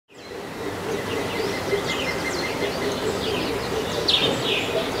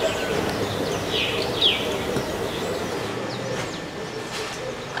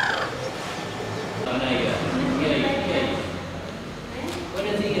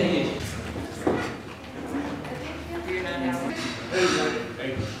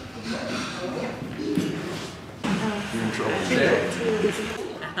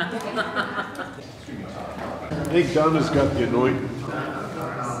I think Donna's got the anointing.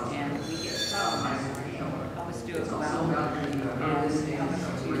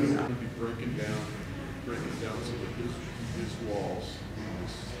 Breaking down some of his walls.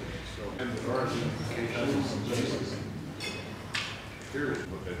 And the garden implications of Jesus. Here is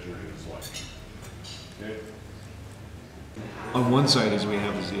what that journey is like. Okay? On one side as we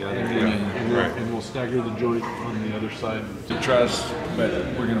have as the other. And we'll stagger the joint on the other side. To trust, but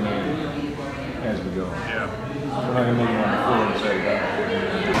we're going to make it as we go. Yeah. We're not going to make it on the floor and set it up.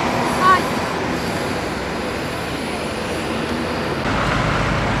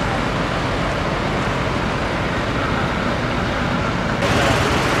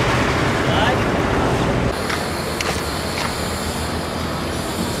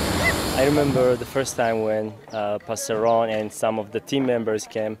 I remember the first time when Pastor Ron and some of the team members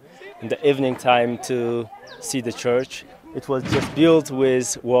came in the evening time to see the church. It was just built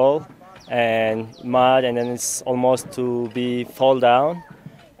with wall and mud, and then it's almost to be fall down.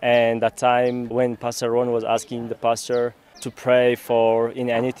 And that time when Pastor Ron was asking the pastor to pray for in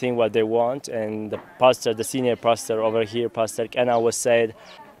anything what they want, and the pastor, the senior pastor over here, Pastor Kenna, was said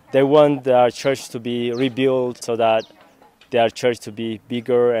they want their church to be rebuilt so that their church to be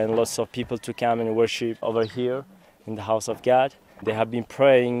bigger and lots of people to come and worship over here in the house of God. They have been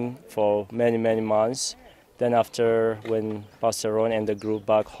praying for many, many months. Then after, when Pastor Ron and the group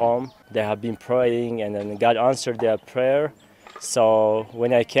back home, they have been praying, and then God answered their prayer. So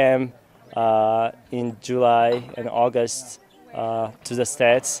when I came in July and August to the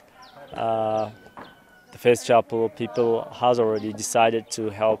States, the Faith Chapel people has already decided to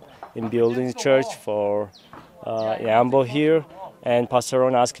help in building the church for in Ambo here, and Pastor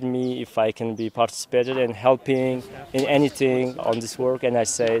Ron asked me if I can be participated in helping in anything on this work, and I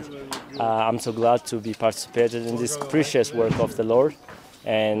said I'm so glad to be participated in this precious work of the Lord,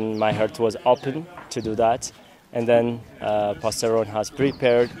 and my heart was open to do that. And then Pastor Ron has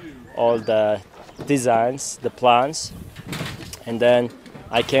prepared all the designs, the plans, and then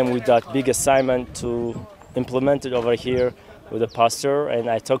I came with that big assignment to implement it over here with the pastor, and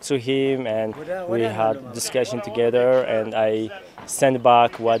I talked to him, and we had discussion together, and I sent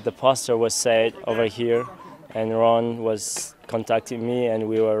back what the pastor was said over here, and Ron was contacting me, and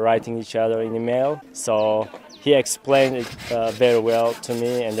we were writing each other an email. So he explained it very well to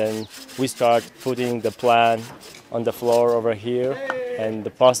me, and then we start putting the plan on the floor over here, and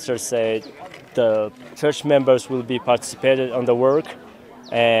the pastor said the church members will be participated on the work.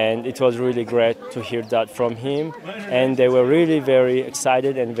 And it was really great to hear that from him. And they were really very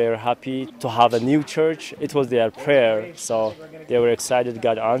excited and very happy to have a new church. It was their prayer, so they were excited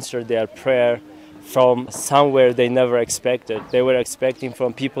God answered their prayer from somewhere they never expected. They were expecting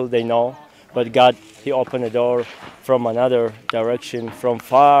from people they know, but God, He opened a door from another direction, from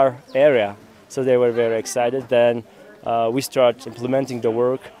far area. So they were very excited. Then we started implementing the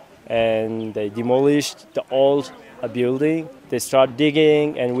work, and they demolished the old building. They start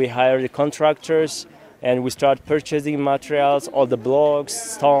digging, and we hired the contractors, and we start purchasing materials, all the blocks,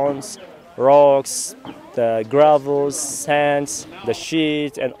 stones, rocks, the gravels, sands, the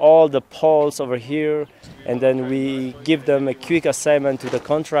sheet, and all the poles over here. And then we give them a quick assignment to the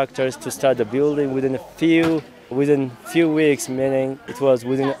contractors to start the building within few weeks, meaning it was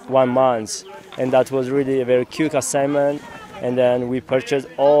within 1 month. And that was really a very quick assignment. And then we purchased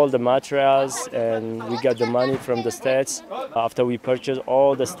all the materials, and we got the money from the States. After we purchased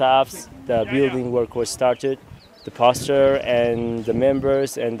all the staffs, the building work was started. The pastor and the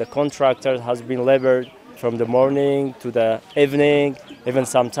members and the contractors has been labored from the morning to the evening. Even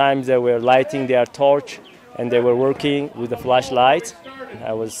sometimes they were lighting their torch, and they were working with the flashlight.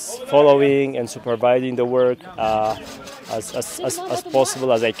 I was following and supervising the work as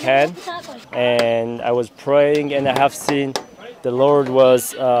possible as I can. And I was praying, and I have seen the Lord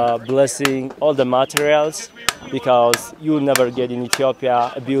was blessing all the materials, because you will never get in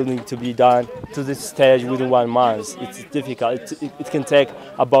Ethiopia a building to be done to this stage within 1 month. It's difficult. It can take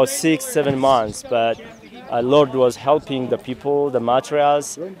about 6-7 months, but Lord was helping the people, the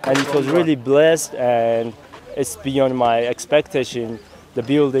materials, and it was really blessed, and it's beyond my expectation. The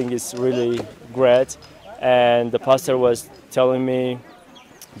building is really great, and the pastor was telling me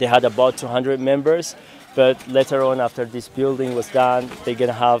they had about 200 members. But later on, after this building was done, they're going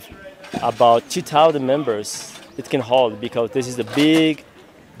to have about 2,000 members. it can hold, because this is a big,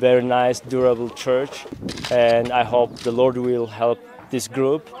 very nice, durable church, and I hope the Lord will help this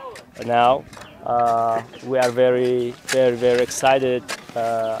group. Now we are very, very, very excited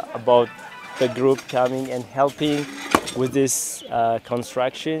about the group coming and helping with this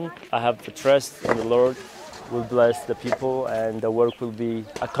construction. I have the trust in the Lord will bless the people, and the work will be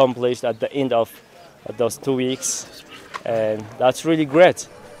accomplished at the end of those 2 weeks, and that's really great.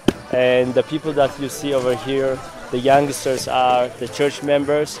 And the people that you see over here, the youngsters are the church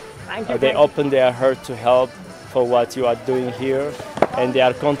members. They open their heart to help for what you are doing here, and they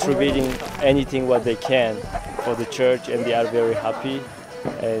are contributing anything what they can for the church, and they are very happy,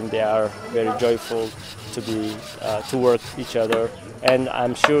 and they are very joyful to be to work each other. And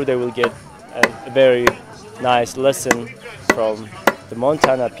I'm sure they will get a very nice lesson from the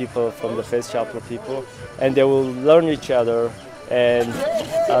Montana people, from the Faith Chapel people, and they will learn each other, and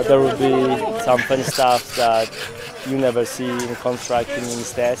there will be some fun stuff that you never see in construction in the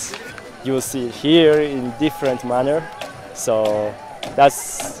States. You will see it here in different manner. So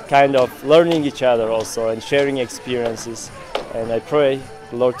that's kind of learning each other also and sharing experiences. And I pray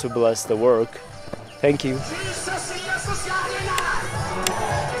the Lord to bless the work. Thank you.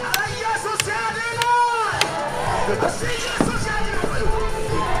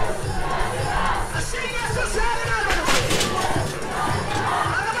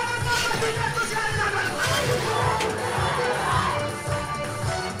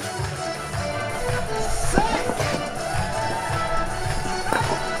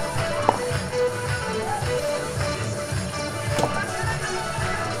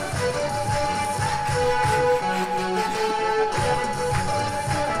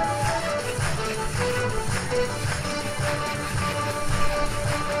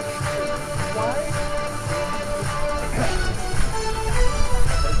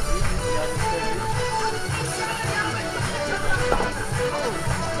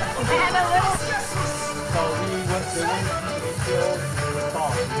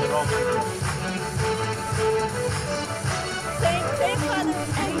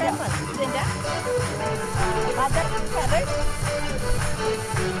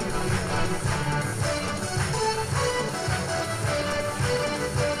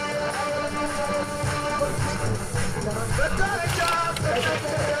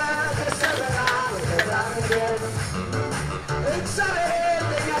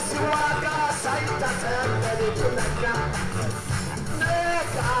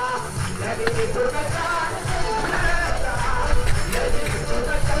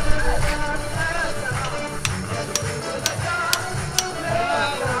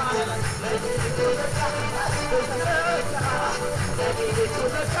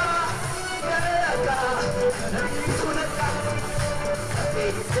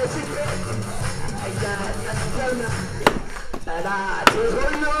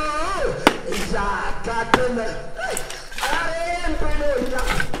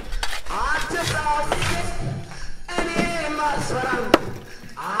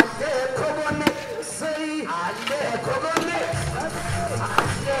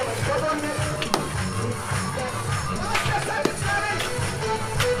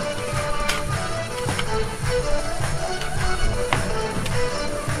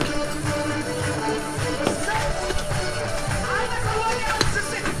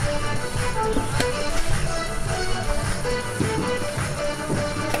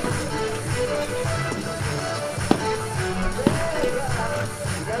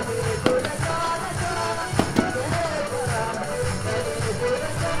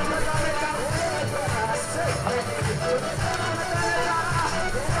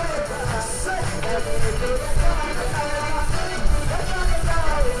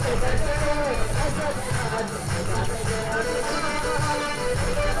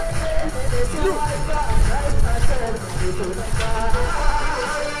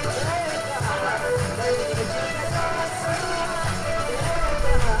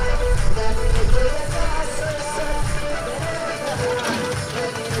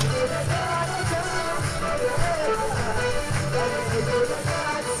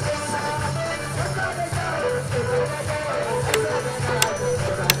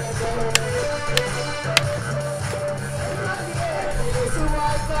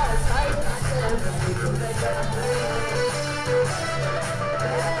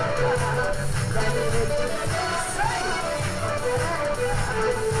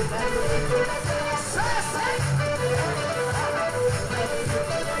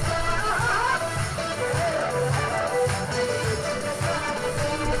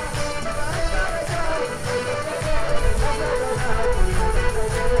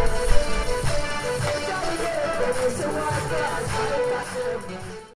 So